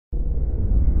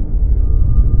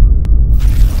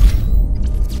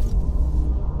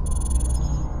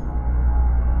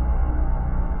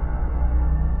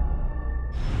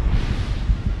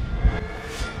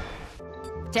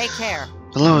Take care.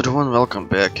 Hello everyone, welcome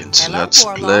back into Hello, Let's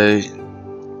Warlock. Play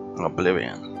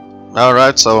Oblivion.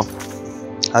 Alright, so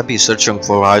I'd be searching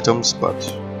for items, but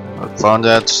I found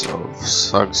that, so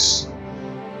sucks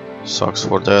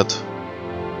for that.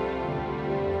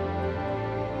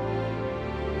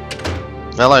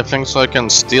 Well, I think so I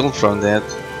can steal from that.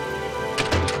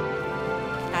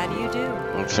 How do you do?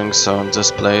 I think so in this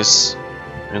place.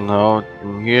 You know,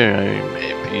 in here I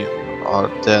maybe are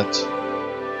dead.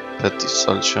 Petty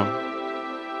soldier.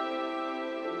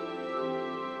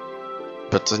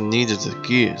 But I needed a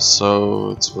key,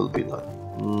 so it will be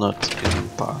not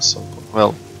impossible.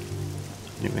 Well,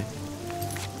 anyway.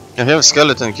 If you have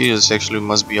skeleton keys, actually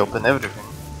must be open everything.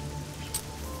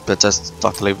 But that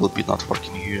totally will be not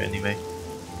working here anyway.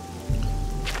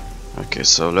 Okay,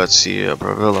 so let's see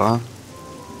Bravil, huh?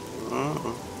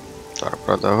 Dark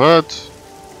Brotherhood.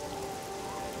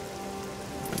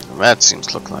 That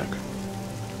seems look like.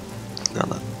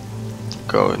 Gonna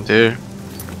go in there.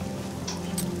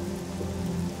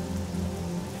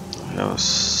 I have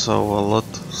so a lot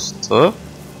of stuff.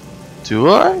 Do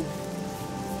I?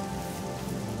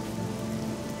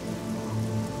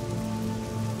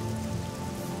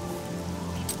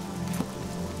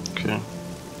 Okay.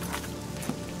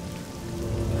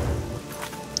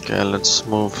 Okay, let's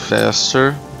move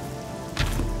faster.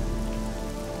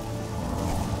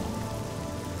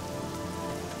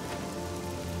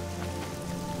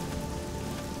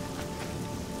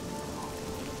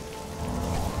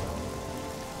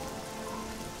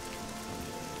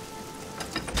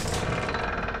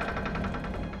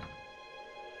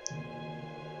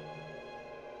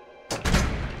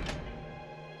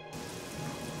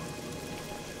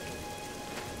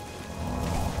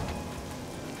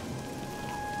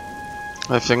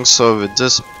 I think so. With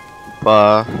this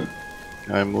bar,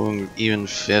 I'm moving even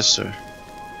faster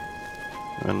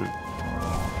than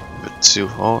with 2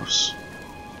 horse.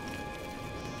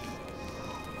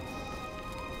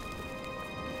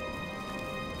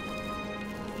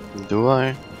 Do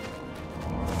I?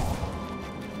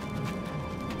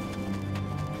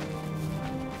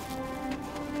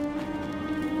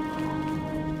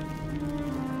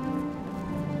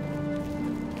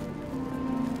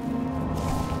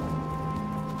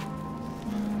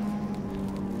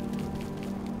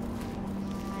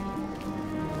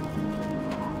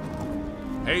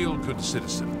 Hail, good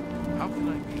citizen. How can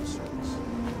I be of service?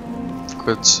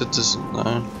 Good citizen,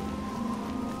 no.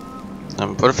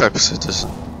 I'm perfect citizen.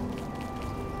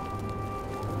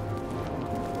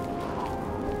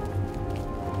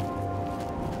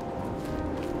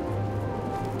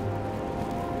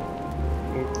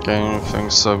 Okay, I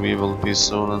think so. We will be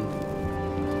soon.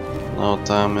 No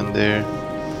time in there.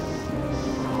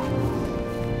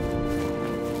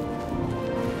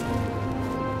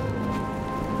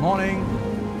 Morning.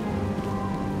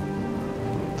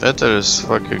 Weather is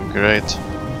fucking great.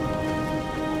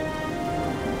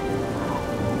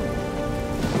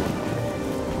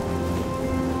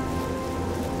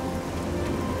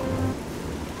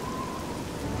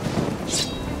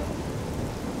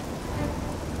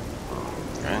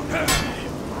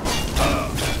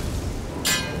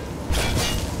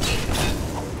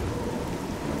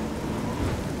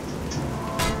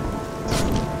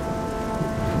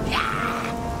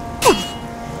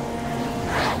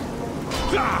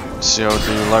 See, how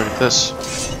do you like this?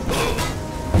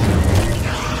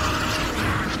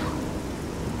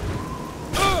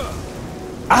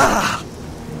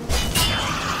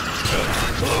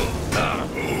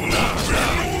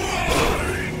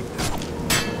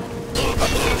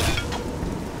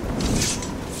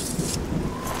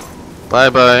 Bye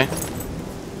bye.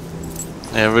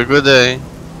 Have a good day.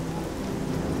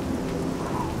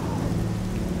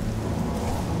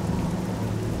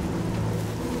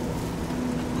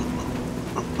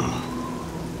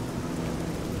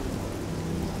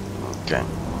 Okay.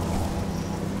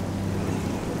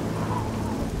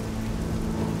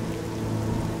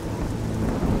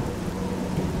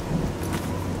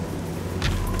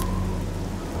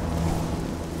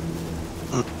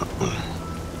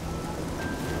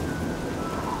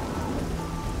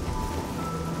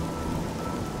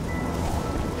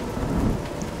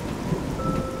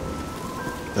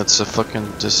 That's a fucking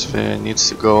this way. It needs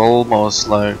to go almost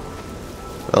like,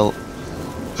 well,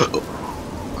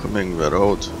 coming the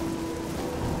road.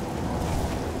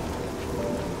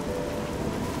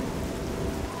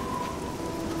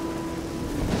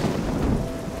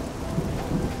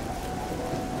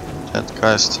 That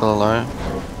guy's still alive.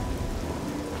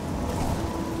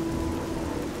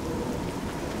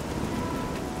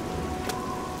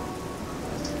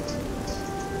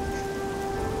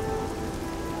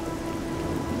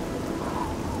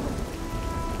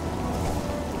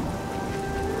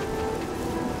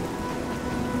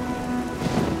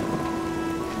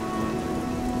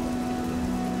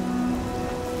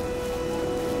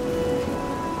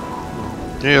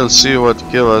 You'll see what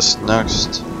give us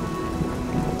next.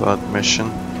 That mission.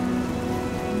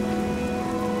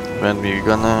 When we're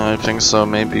gonna, I think so,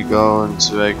 maybe go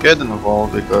into a Garden Wall,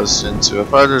 because into a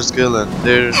Fighter's Guild, and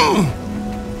there's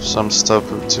some stuff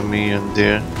to me in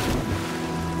there.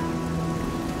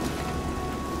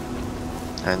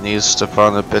 I need to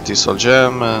find a Petty Soul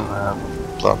Gem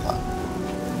and blah blah.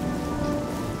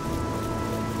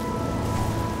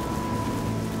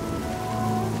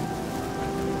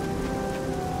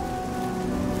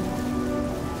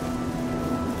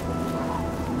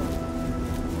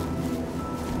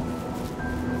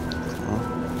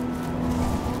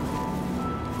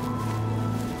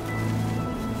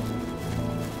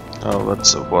 Oh,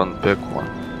 that's a one big one.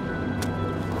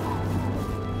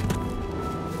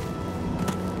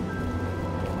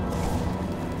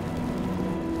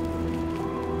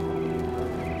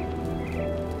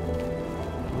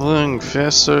 Moving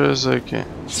faster as I can.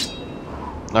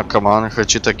 Now come on,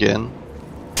 hit it again.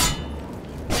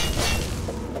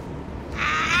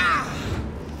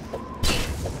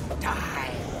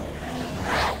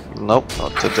 Nope,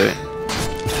 not today.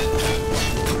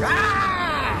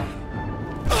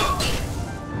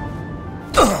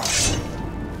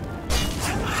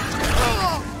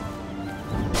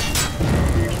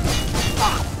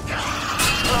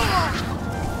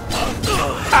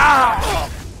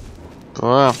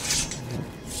 Well,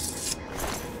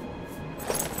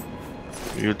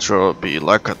 you throw me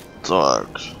like a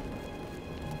dog.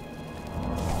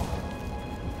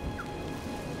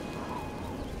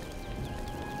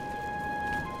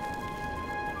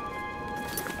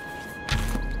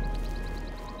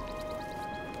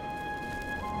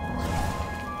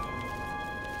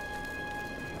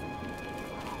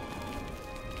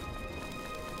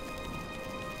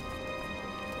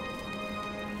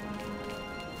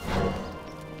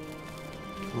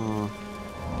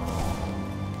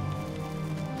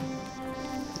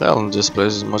 Well, this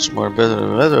place is much more better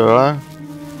than weather, huh?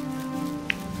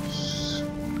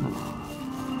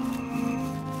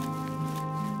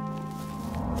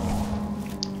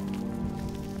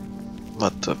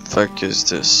 What the fuck is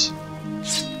this?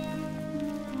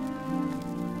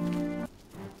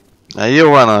 Now you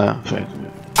wanna...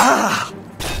 Ah!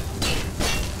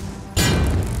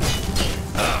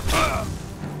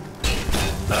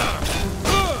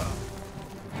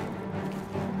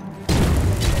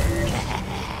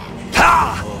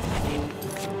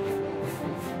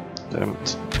 Damn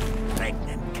it.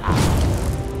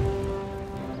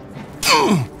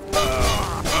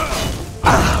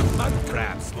 Mud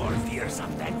crab's more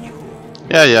fearsome than you.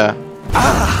 Yeah, yeah.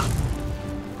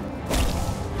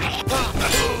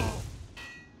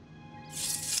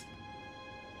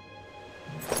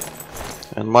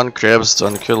 And mud crabs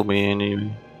don't kill me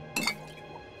anyway.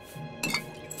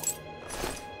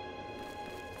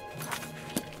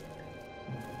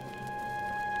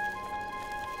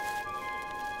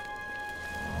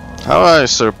 How I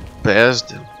surpassed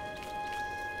them?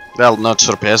 Well, not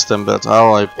surpassed them, but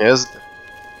how I passed them.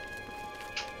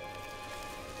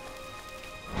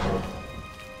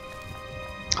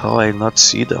 How I not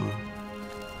see them?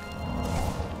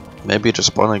 Maybe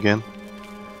respawn again.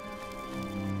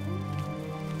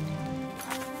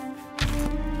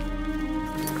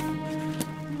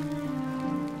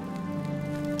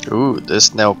 Ooh,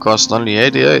 this now costs only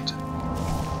 88.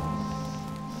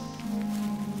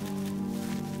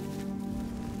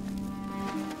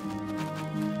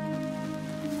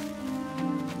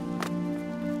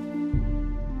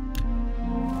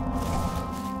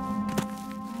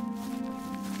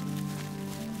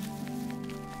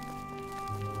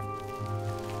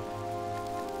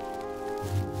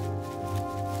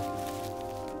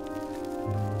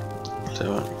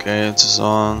 Okay, it's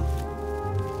on.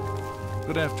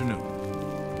 Good afternoon.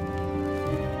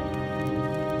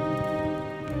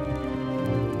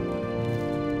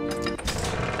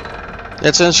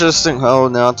 It's interesting how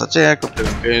now the attack of the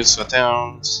base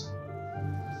towns.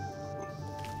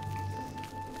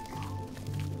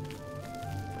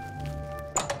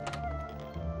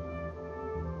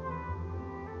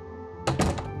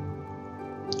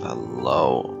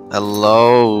 Hello.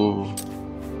 Hello.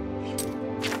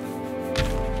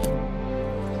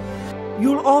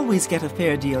 You'll always get a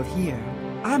fair deal here.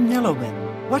 I'm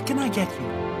Nelowin. What can I get you?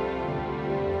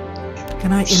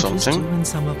 Can I interest you in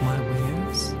some of my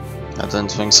wares? I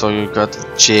don't think so. You got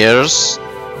chairs.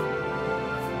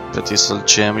 Petty Soul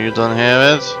Gem, you don't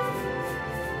have it.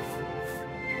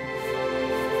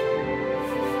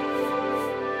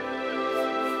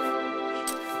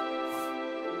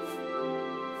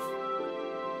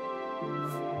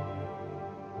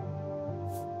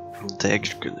 They're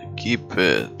gonna keep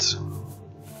it.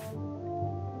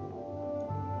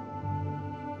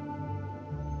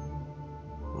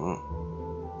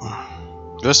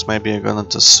 This maybe I'm gonna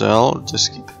to sell or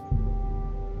just keep it.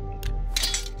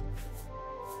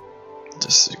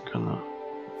 This is gonna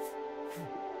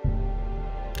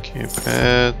keep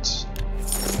it.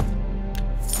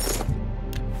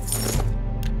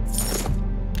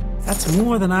 That's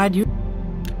more than I'd use.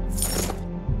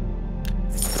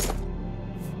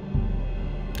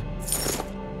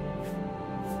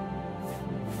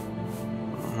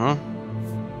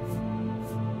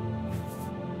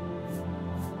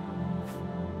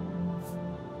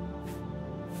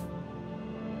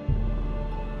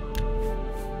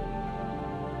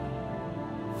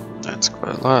 That's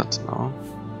quite a lot, no?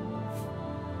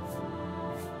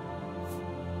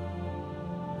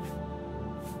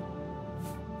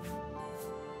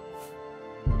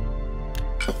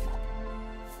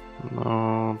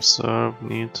 No, observe,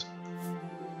 need.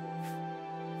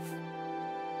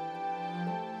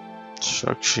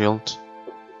 Shock shield.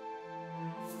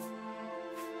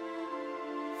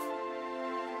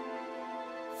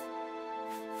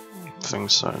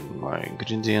 Things are in my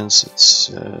ingredients, it's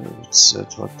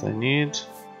what I need.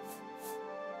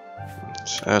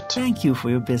 Chat. Thank you for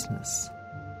your business.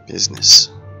 Business.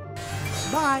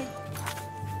 Bye.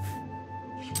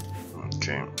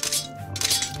 Okay.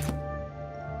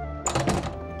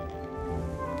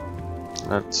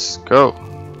 Let's go.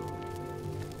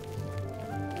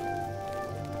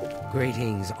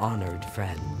 Greetings, honored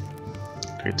friend.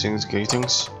 Greetings,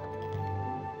 greetings.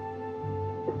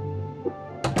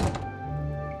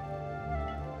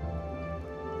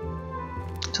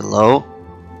 Hello?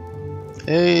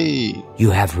 Hey!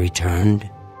 You have returned?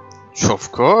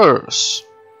 Of course!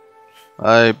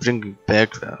 I bring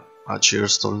back the Archer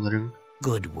stolen ring.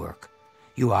 Good work.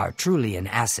 You are truly an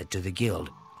asset to the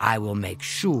guild. I will make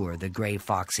sure the Grey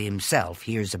Fox himself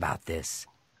hears about this.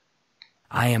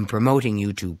 I am promoting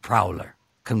you to Prowler.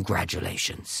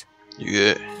 Congratulations.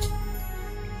 Yeah.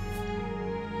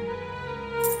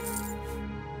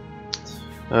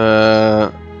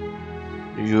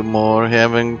 You more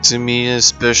having to me a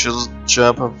special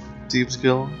job of deep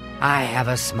skill? I have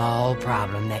a small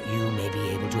problem that you may be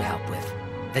able to help with.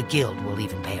 The guild will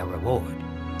even pay a reward.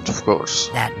 Of course.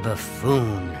 That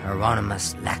buffoon,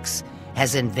 Hieronimus Lex,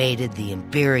 has invaded the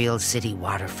Imperial City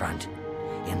waterfront.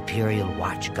 Imperial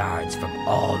watch guards from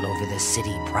all over the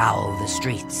city prowl the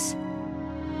streets.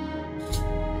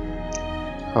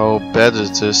 How bad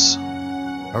is this?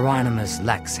 Hieronimus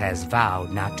Lex has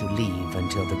vowed not to leave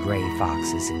until the Grey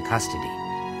Fox is in custody.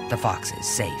 The fox is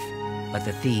safe, but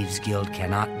the Thieves' Guild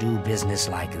cannot do business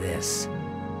like this.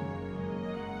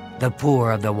 The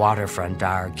poor of the waterfront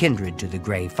are kindred to the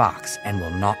Grey Fox and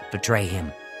will not betray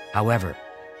him. However,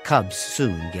 cubs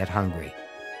soon get hungry.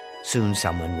 Soon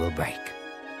someone will break.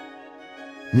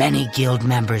 Many guild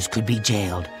members could be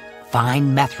jailed.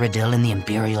 Find Methridil in the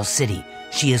Imperial City.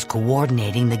 She is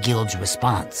coordinating the guild's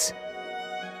response.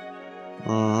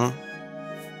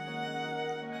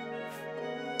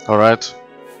 Alright.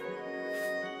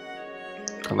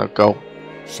 Gonna go.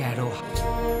 Shadow.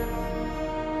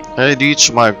 I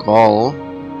reach my goal.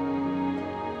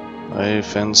 I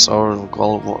fence our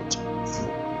goal what?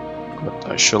 But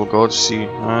I shall go to see.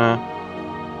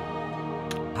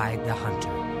 Hide the hunter.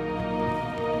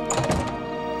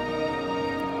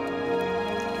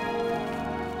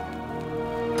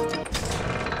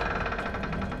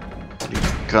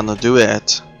 Gonna do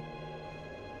it.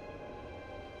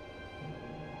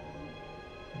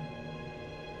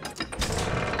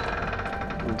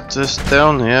 Does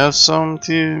down have some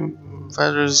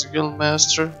Fighters Guild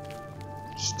Master?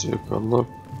 Just take a look.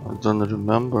 I don't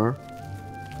remember.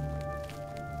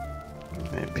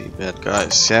 Maybe bad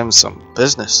guys have some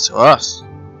business to us.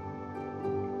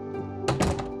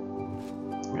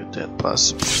 With that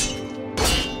possible.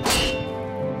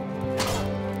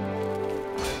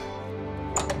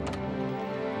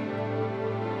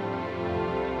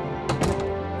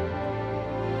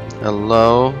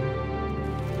 Hello.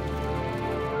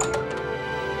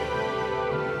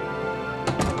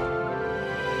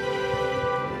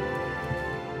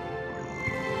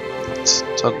 It's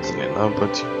totally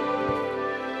nobody.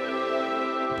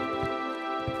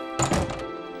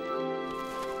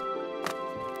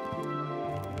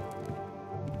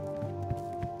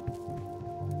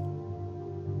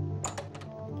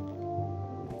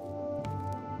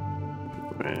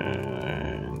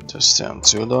 Understand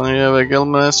too, don't you have a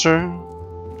guildmaster?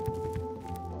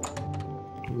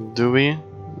 Do we?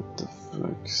 What the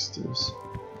fuck is this?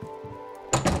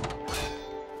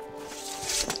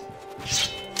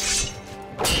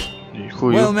 Who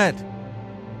Well you? met.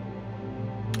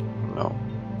 No.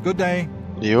 Good day.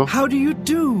 You? How do you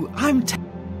do?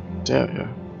 There you.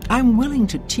 I'm willing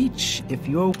to teach if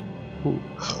you're...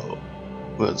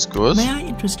 That's good. May I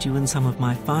interest you in some of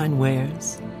my fine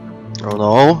wares? Oh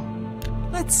no.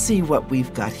 Let's see what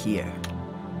we've got here.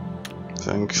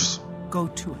 Thanks. Go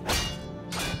to it.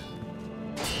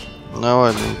 Now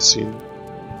I don't see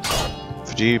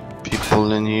 3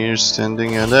 people in here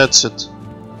standing, and that's it.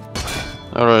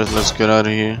 Alright, let's get out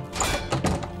of here.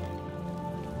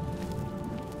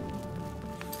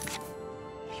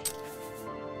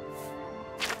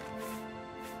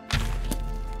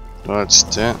 That's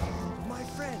that. My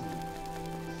friend.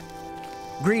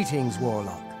 Greetings,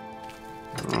 Warlock.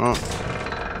 Oh.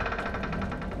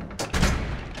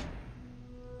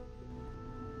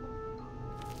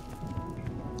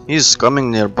 He's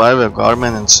coming nearby with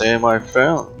Garmin and say, my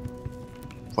friend.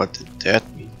 What did that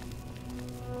mean?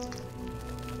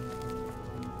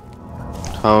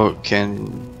 How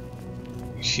can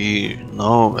he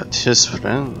know that his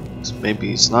friend? Maybe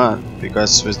he's not,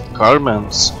 because with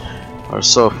Garments are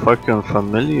so fucking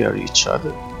familiar each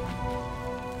other.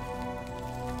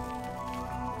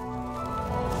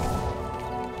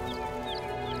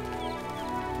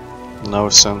 No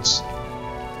sense.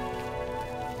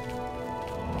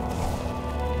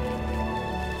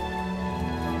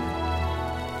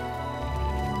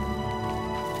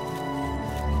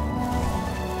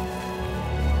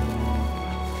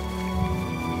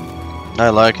 I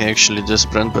like actually this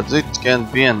print, but it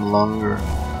can be any longer.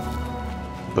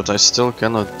 But I still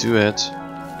cannot do it.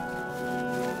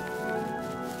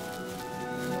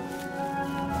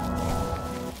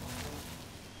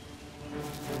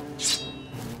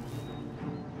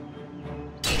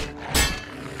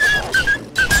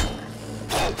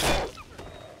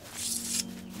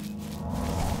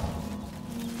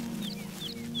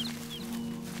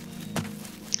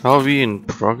 How are we in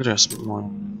progress? More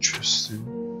interesting.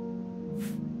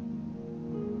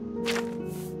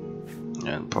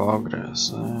 In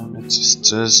progress, it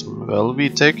says we'll be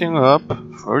taking up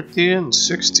 40 and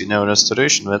 60 now.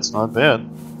 Restoration, that's not bad.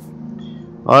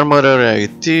 Armorer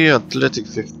 80, athletic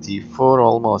 54,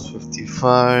 almost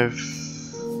 55.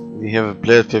 We have a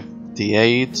blade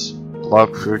 58,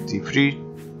 block 33.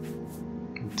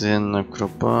 Then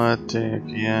acrobatic,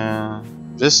 yeah.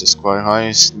 This is quite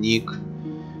high. Sneak,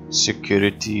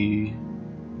 security,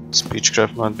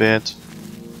 speechcraft, not bad.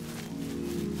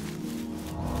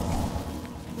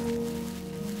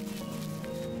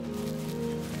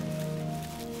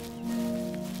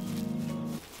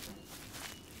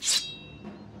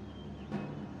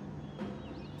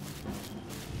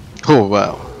 Oh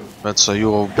wow, that's a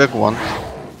big one.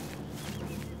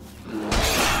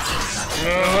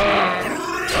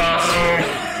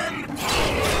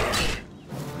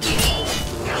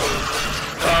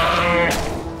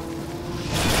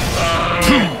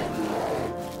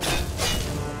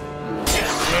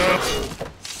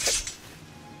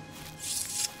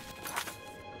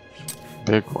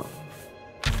 Big one.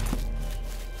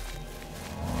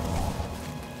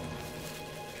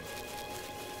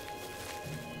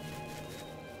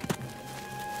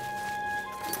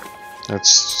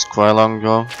 That's quite long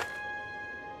ago.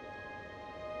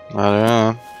 I don't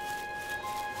know.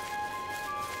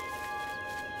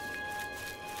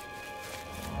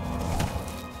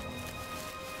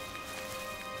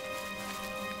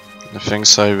 The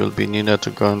things I will be needed to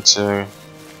go into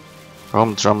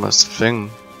home drummer's thing,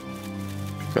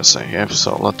 because I have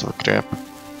so lot of crap.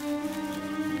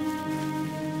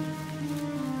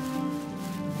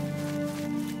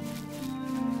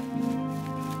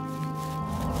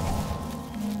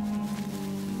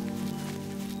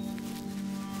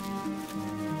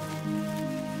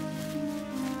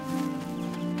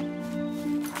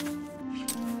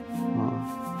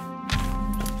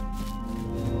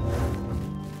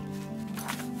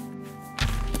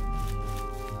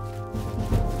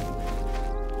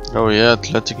 Oh yeah,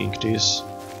 athletic increase.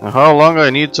 And how long I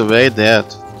need to wait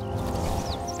that?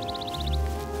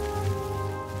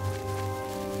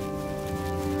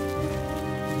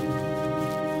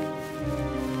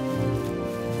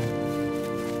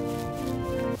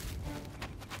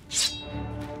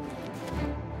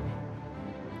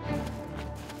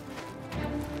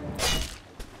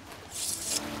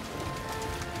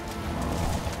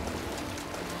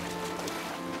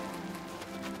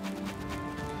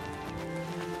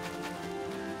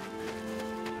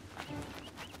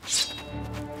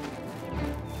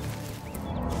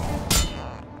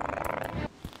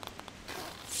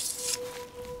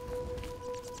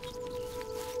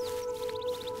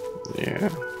 Yeah.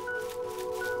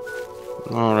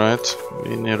 Alright,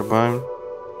 be nearby.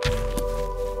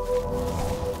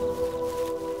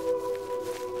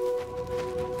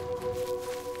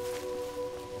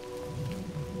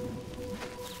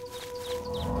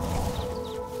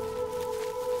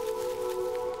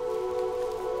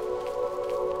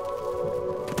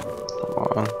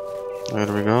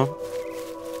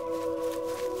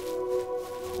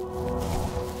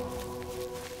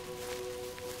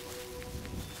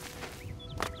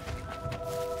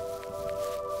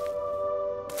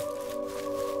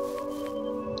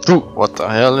 Ooh, what the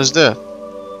hell is that?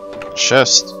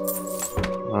 Chest.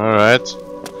 Alright.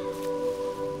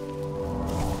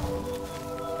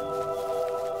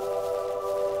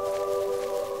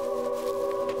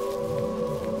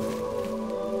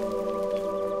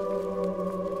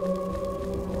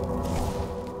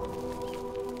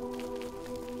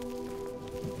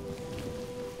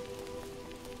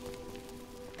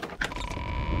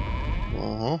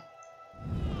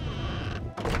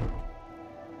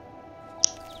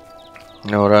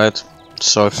 Alright,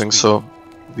 so I think so.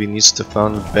 We need to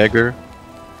find a beggar.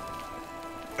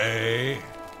 Hey.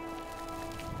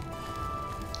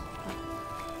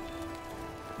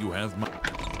 You have my...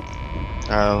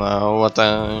 I don't know what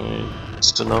I need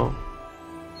to know.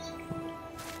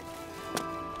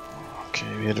 Okay,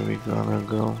 where are we gonna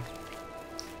go?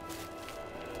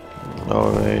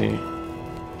 No way.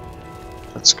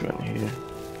 Let's go in here.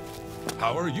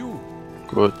 How are you?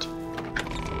 Good.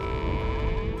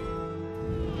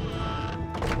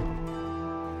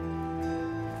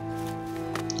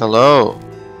 Hello.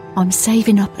 I'm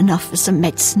saving up enough for some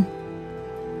medicine.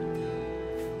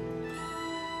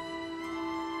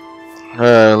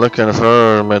 Looking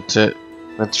for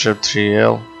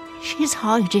Material. She's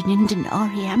hiding in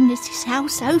Hieronimus'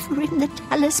 house over in the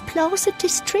Dallas Plaza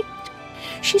district.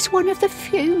 She's one of the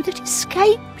few that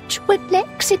escaped when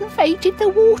Lex invaded the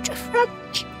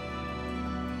waterfront.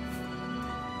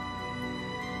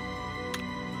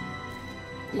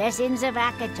 Blessings of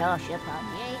Akatosh upon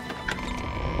ye.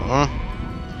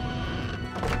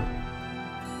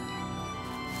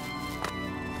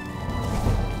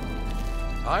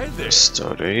 Hi there.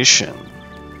 Restoration.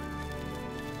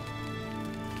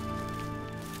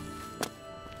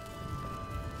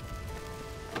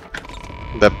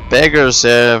 The beggars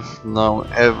have now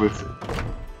everything.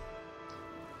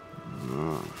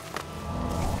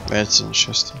 That's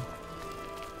interesting.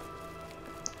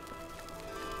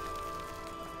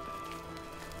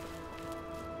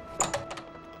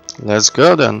 Let's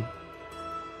go then.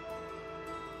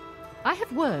 I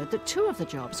have word that 2 of the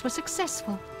jobs were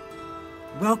successful.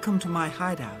 Welcome to my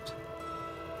hideout.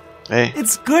 Hey.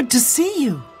 It's good to see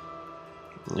you.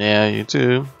 Yeah, you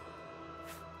too.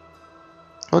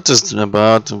 What is it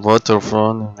about the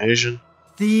waterfront invasion?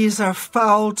 These are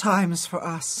foul times for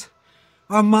us.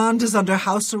 Armand is under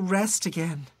house arrest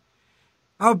again.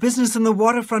 Our business in the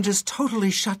waterfront is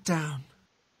totally shut down.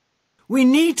 We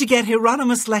need to get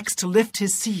Hieronimus Lex to lift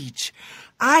his siege.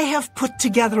 I have put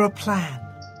together a plan.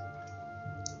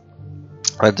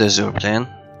 What is your plan?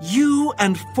 You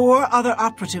and 4 other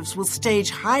operatives will stage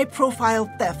high-profile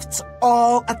thefts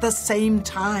all at the same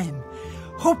time.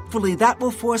 Hopefully that will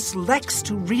force Lex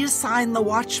to reassign the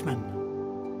Watchman.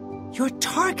 Your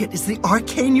target is the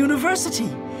Arcane University.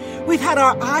 We've had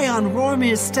our eye on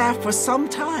Rormir's staff for some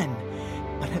time,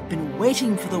 but have been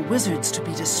waiting for the wizards to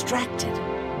be distracted.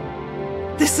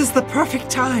 This is the perfect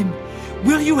time.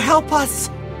 Will you help us?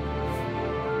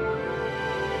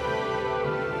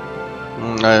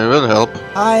 I will help.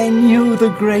 I knew the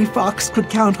Grey Fox could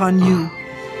count on you.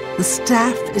 The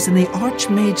staff is in the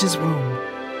Archmage's room.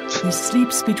 He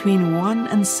sleeps between 1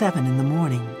 and 7 in the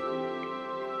morning.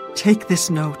 Take this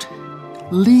note.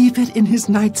 Leave it in his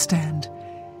nightstand.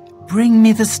 Bring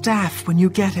me the staff when you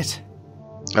get it.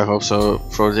 I hope so.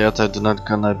 For that, I do not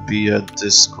gonna be a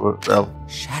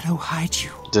Shadow hide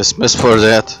you. dismissed for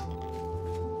that.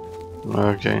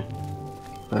 Okay,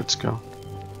 let's go.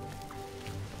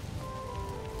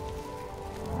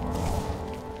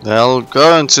 I'll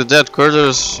go into that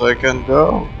quarters so I can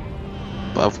go.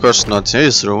 But of course not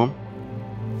his room.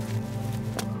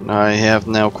 I have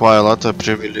now quite a lot of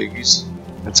privileges.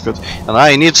 That's good. And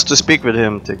I need to speak with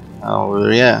him. Oh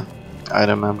yeah, I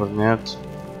remember that.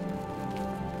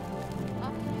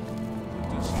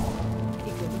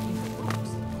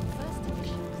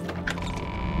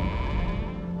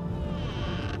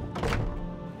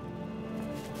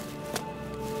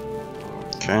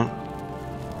 Okay.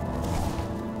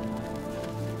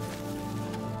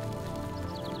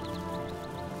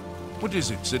 What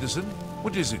is it, citizen?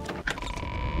 What is it?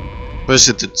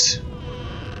 Visit it.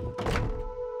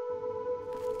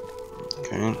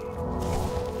 Okay.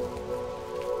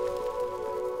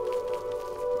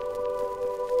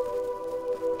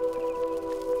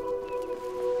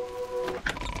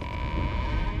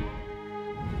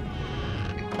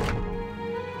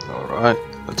 Alright,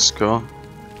 let's go.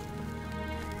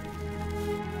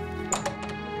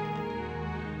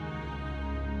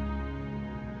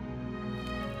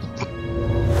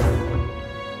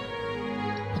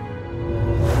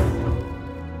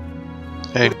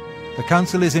 Hey. The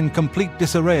council is in complete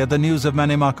disarray at the news of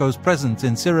Manimako's presence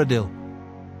in Cyrodiil.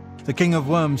 The King of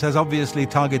Worms has obviously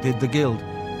targeted the guild,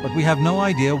 but we have no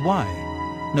idea why.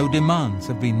 No demands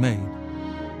have been made.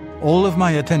 All of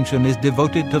my attention is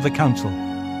devoted to the Council.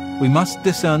 We must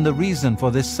discern the reason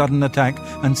for this sudden attack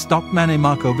and stop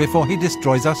Manimako before he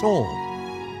destroys us all.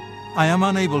 I am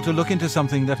unable to look into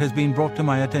something that has been brought to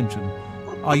my attention.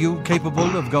 Are you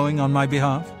capable of going on my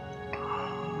behalf?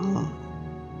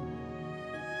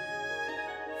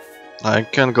 I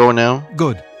can go now.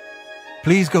 Good.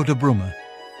 Please go to Bruma.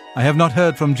 I have not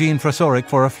heard from Jean Frasoric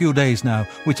for a few days now,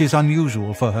 which is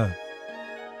unusual for her.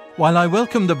 While I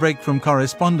welcome the break from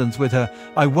correspondence with her,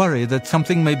 I worry that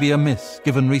something may be amiss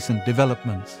given recent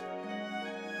developments.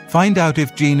 Find out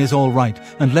if Jean is all right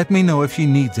and let me know if she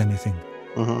needs anything.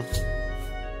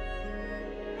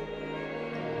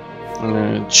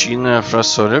 Gina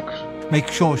Frasoric. Make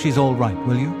sure she's all right,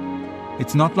 will you?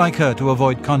 It's not like her to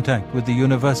avoid contact with the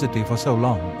university for so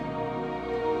long.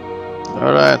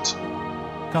 Alright.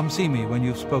 Come see me when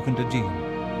you've spoken to Jean.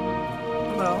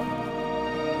 Hello?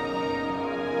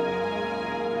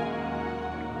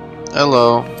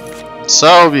 Hello.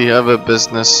 So we have a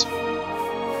business.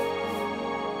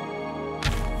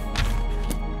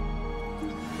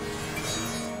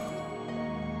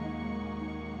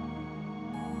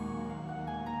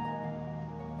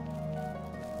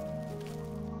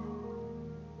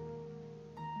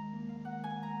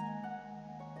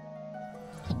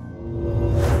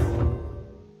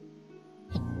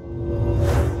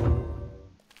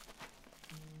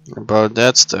 About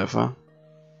that stuff, huh?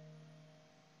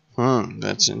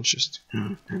 That's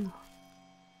interesting.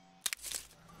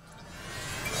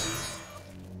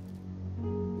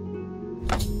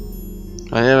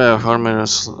 I have a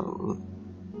Hieronimus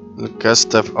Lex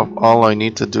stuff of all I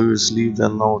need to do is leave the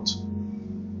note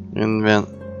in the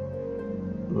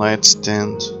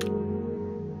nightstand.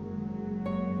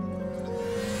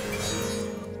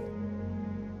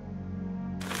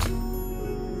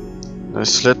 I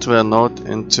slid a note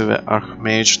into the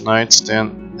Archmage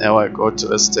nightstand. Now I go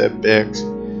to a step back.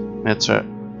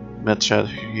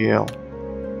 Material.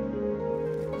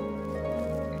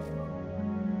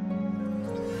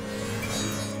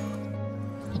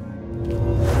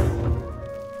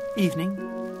 Evening.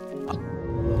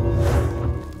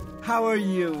 How are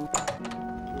you?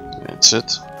 That's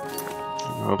it.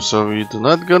 I hope so. We do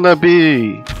not gonna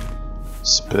be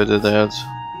spit it out.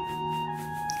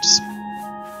 Just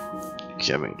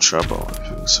having trouble. I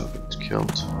think so. Get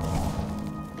killed.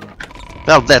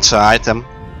 Well, that's an item,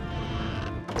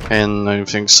 and I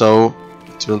think so.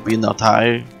 It will be not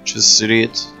high. Just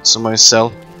read to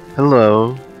myself.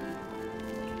 Hello.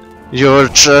 You're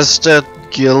just a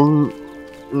guild.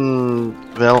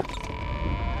 Well,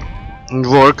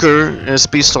 worker has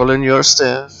pistol in your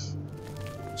staff.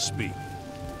 Speak.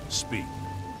 Speak.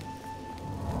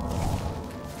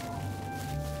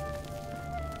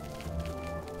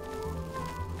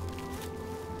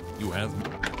 You have...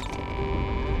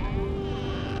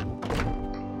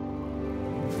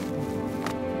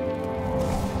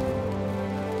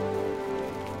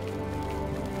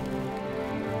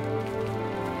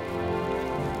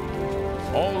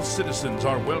 All citizens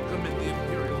are welcome in the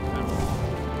Imperial family.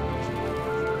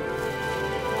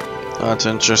 That's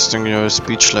interesting, you're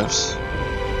speechless.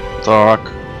 Dark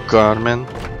Garmin.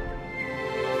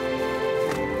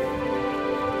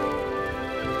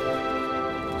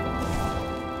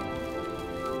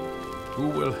 Who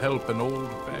will help an old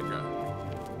beggar?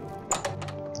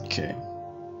 Okay.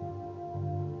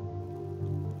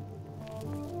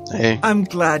 Hey. I'm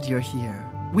glad you're here.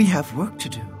 We have work to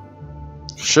do.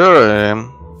 Sure I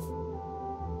am.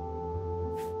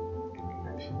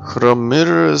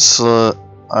 Hieronimus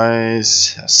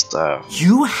ice staff.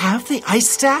 You have the ice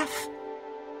staff?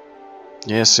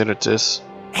 Yes, here it is.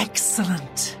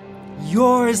 Excellent.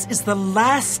 Yours is the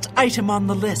last item on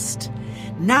the list.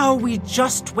 Now we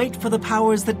just wait for the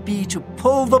powers that be to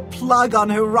pull the plug on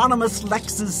Hieronimus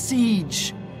Lex's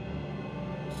siege.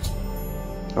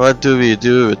 What do we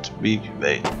do with big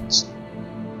veins?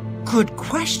 Good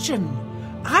question.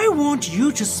 I want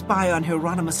you to spy on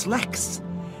Hieronimus Lex.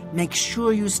 Make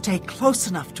sure you stay close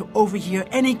enough to overhear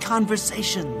any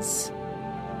conversations.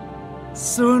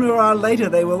 Sooner or later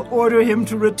they will order him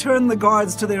to return the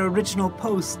guards to their original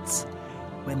posts.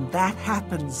 When that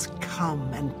happens,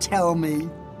 come and tell me.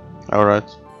 Alright.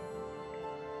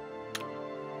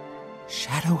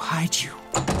 Shadow hide you.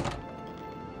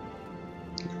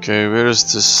 Okay, where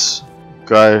is this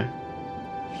guy?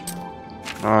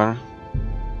 Are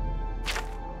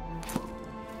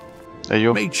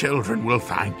you? My children will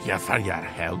thank you for your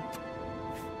help.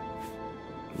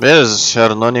 Where is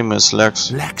Hieronimus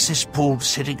Lex? Lex has pulled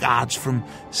city guards from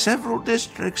several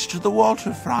districts to the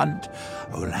waterfront.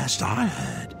 Oh, last I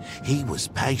heard, he was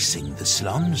pacing the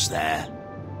slums there.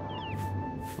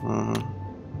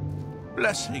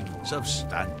 Blessings of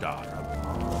Standara.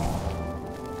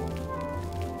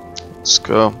 Let's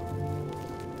go.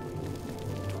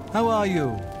 How are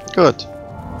you? Good.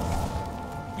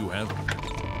 You have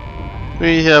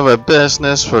We have a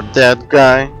business for that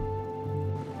guy.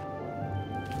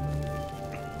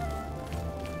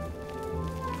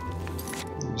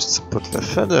 Used to put a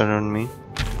feather on me.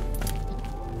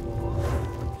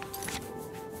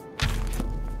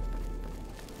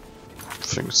 I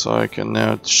think so I can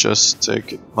now just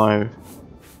take my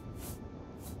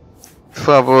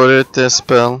favorite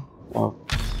spell of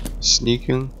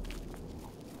sneaking.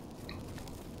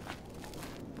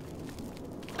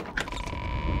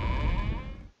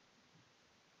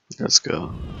 Let's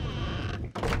go.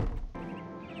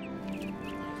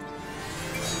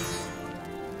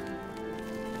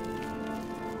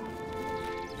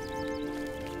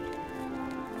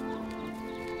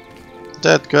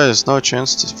 That guy has no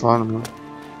chance to find me.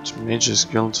 The mages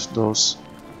killed those.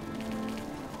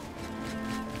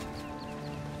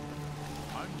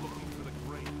 I'm looking for the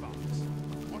Grey Fox.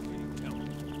 What can you tell me?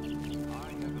 I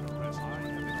have an arrest.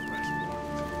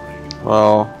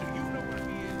 Well, Do you know where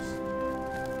he is?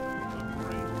 The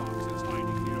Grey Fox is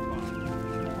hiding nearby.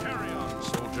 Carry on,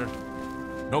 soldier.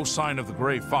 No sign of the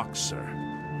Grey Fox, sir.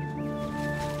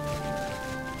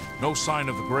 No sign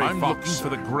of the Grey Fox. I'm looking for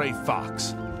the Grey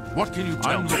Fox. What can you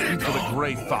tell me? I'm looking for the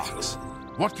Grey Fox.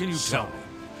 What can you tell me?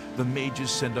 The mages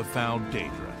send a foul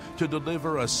Daedra to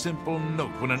deliver a simple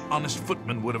note when an honest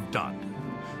footman would have done.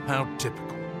 How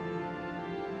typical.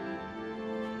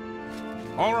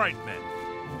 All right, men.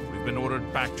 We've been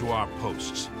ordered back to our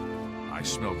posts. I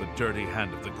smell the dirty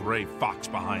hand of the Grey Fox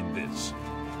behind this.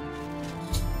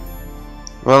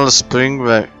 well, spring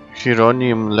by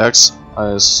Hieronimus Lex,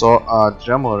 I saw a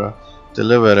Dremora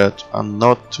delivered a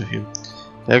note to him.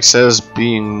 Lex has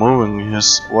been moving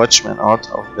his watchmen out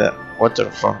of the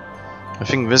waterfront. I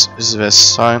think this is the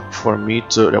sign for me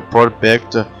to report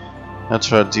back to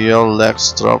Netradiel.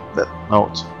 Lex dropped that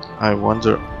note. I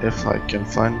wonder if I can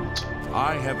find it.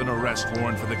 I have an arrest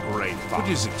warrant for the Grey Fox. What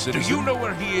is it, citizen? Do you know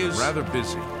where he is? Rather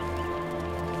busy.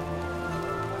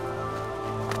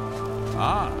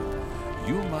 Ah,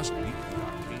 you must be the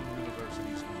Arcane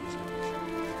University's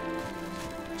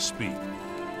investigation. Speak.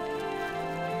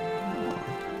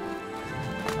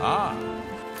 Ah.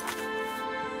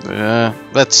 Yeah,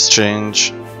 that's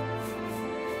strange.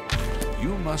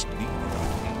 You must be.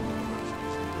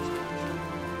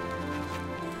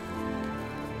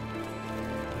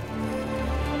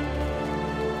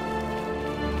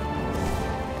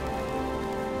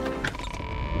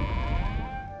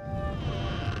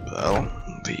 Well,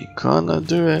 we gonna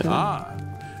do it. Ah,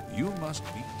 you must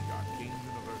be the Arcane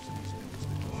University's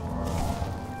investigation.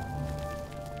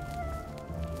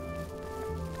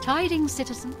 Tidings,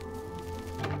 citizen.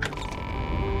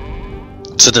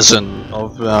 Citizen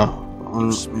of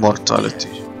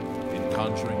mortality. In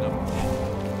conjuring up.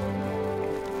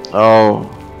 Oh.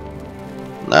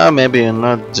 No, maybe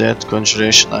not that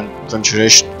conjuration and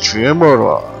conjuration tremor.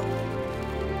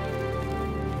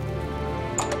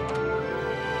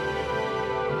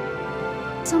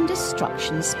 Some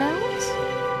destruction spells?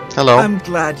 Hello. I'm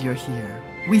glad you're here.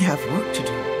 We have work to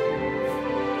do.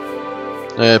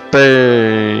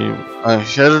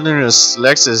 Hieronimus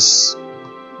Lex is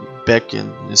back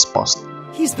in his post.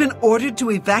 He's been ordered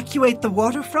to evacuate the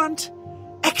waterfront?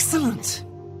 Excellent!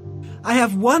 I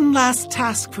have one last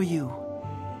task for you.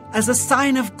 As a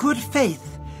sign of good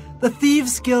faith, the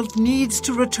Thieves Guild needs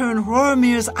to return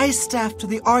Roromir's ice staff to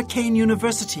the Arcane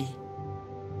University.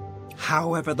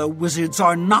 However, the wizards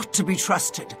are not to be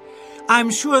trusted. I'm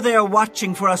sure they are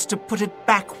watching for us to put it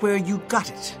back where you got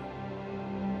it.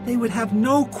 They would have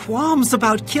no qualms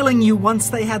about killing you once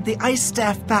they had the ice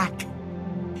staff back.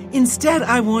 Instead,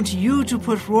 I want you to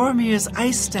put Roromir's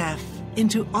ice staff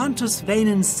into Ontus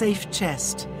Vaynon's safe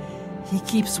chest. He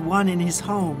keeps one in his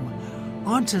home.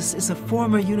 Ontus is a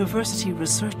former university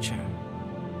researcher.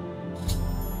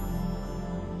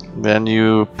 When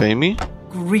you pay me?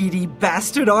 Greedy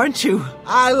bastard, aren't you?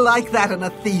 I like that in a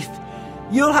thief.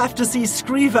 You'll have to see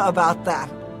Skriva about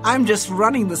that. I'm just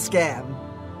running the scam.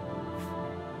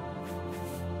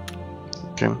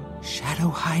 Okay. Shadow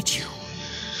hide you.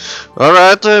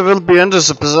 Alright, I will be in this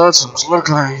episode. Sounds look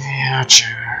like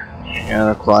you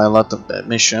require a lot of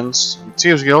missions.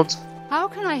 Thieves Guild. How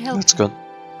can I help? That's good.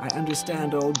 I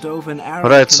understand old Dove and Aaron.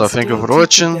 Alright, can so thank you still for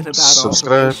watching. forget about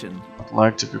Subscribe, Operation.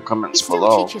 like, leave your He comments still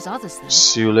below. teaches others, though.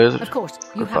 See you later. Of course,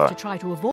 you Goodbye. have to try to avoid